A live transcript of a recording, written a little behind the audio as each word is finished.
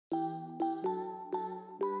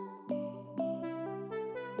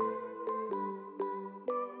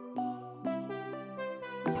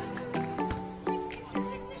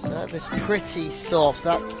Service pretty soft.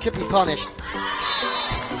 That could be punished.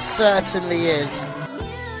 It certainly is.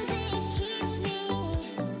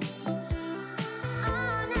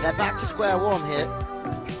 They're back to square one here.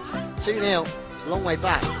 2-0. It's a long way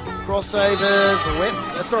back. Crossovers, whip.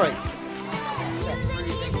 Sorry.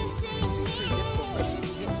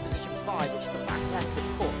 Position 5, which is the back left of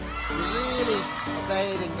court. Really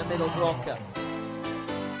evading the middle blocker.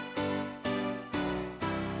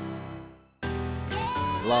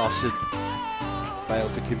 Larson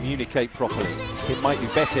failed to communicate properly. It might be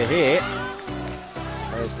better here.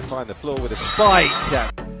 Fails to find the floor with a spike.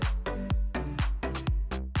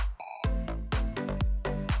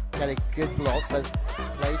 Get a good block, but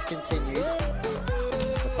plays continue.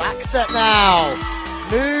 The back set now.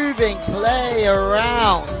 Moving play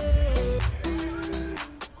around.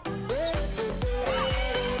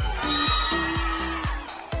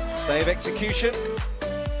 Stay of execution.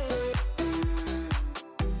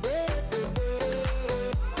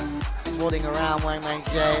 Swatting around Wang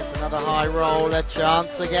Mangjie. It's another high roller.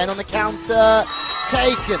 Chance again on the counter.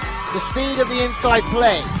 Taken. The speed of the inside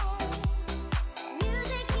play.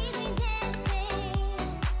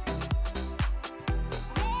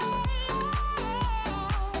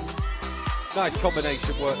 Nice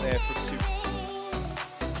combination work there from Super.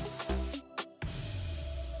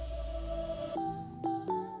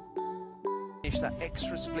 Finish that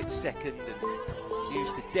extra split second and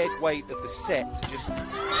use the dead weight of the set to just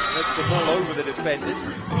nudge the ball over the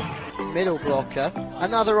defenders. Middle blocker.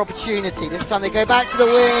 Another opportunity. This time they go back to the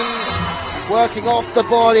wings. Working off the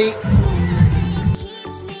body.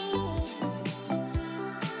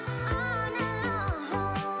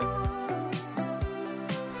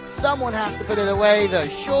 Someone has to put it away though,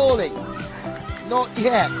 surely. Not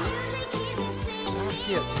yet. That's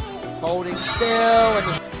it, just holding still. And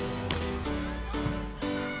the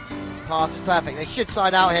pass is perfect. They should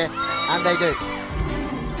side out here, and they do.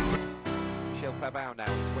 Michelle Pavao now,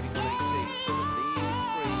 24-18. So the lead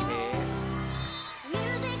 3 here.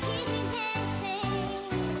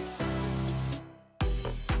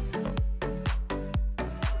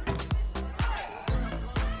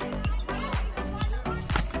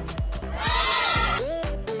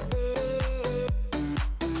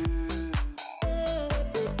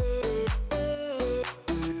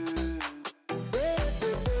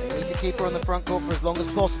 Keep her on the front court for as long as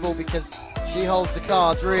possible because she holds the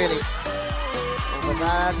cards, really. Oh, but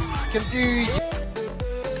that's confusion.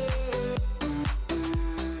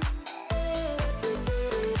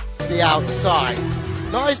 The outside.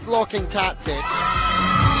 Nice blocking tactics,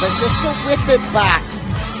 but just to whip it back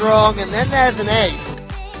strong, and then there's an ace.